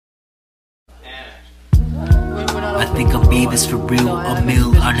think I'll be this for real. A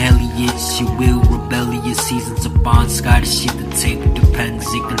mill on Elliot, she will. Rebellious seasons upon Scottish shit that take depends.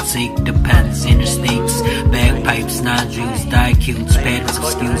 It can take depends. Interstakes, bagpipes, non-drills, die kills, patterns of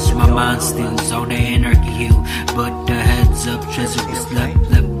skills. My mind stills on the anarchy hill. But the heads up, treasure was left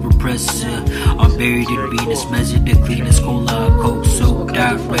repressor. I'm buried in Venus, measured the cleanest cola. Coke soaked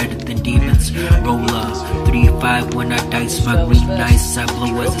out redder than demons. Roller 3-5 when I dice my green ice. I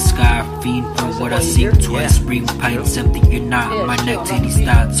blow as a sky fiend for what I seek twice. Bring pints, empty you're not. My neck titties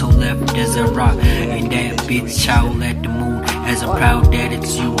thoughts so left as a rock. And that bitch howl at the moon as I'm proud that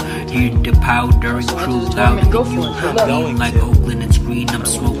it's you. Hear the powdering crew louder than you. Lean like Oakland, it's green. I'm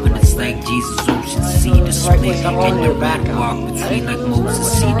smoking, it's like Jesus Ocean. See the split and the red walk between like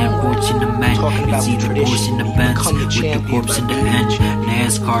Moses. See them fortune the men. It's either Porsche in the Benz with the corpse in the end.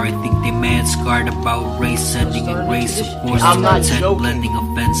 NASCAR, I think they mad scarred about race, sending a grace. Of course, I'm not blending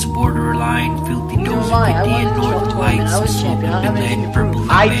offense, borderline, filthy dose of Indian Northern Lights. I'm smoking the lead,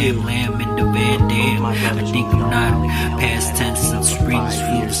 purple and lamb in the Van Dam. I think I'm not past tense and springs.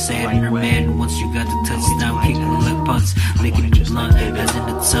 Feel the sad in her man. Once you got the touchdown, kicking like punts, licking the blunt as in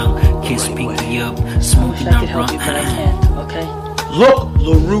the tongue. Kiss pinky up, smoking on run. Okay. Look,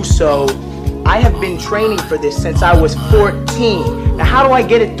 LaRusso, I have been training for this since I was 14. Now, how do I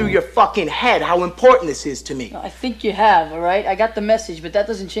get it through your fucking head how important this is to me? I think you have, alright? I got the message, but that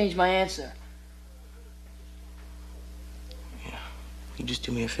doesn't change my answer. Yeah. You just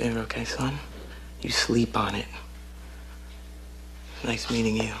do me a favor, okay, son? You sleep on it. Nice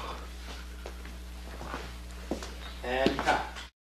meeting you.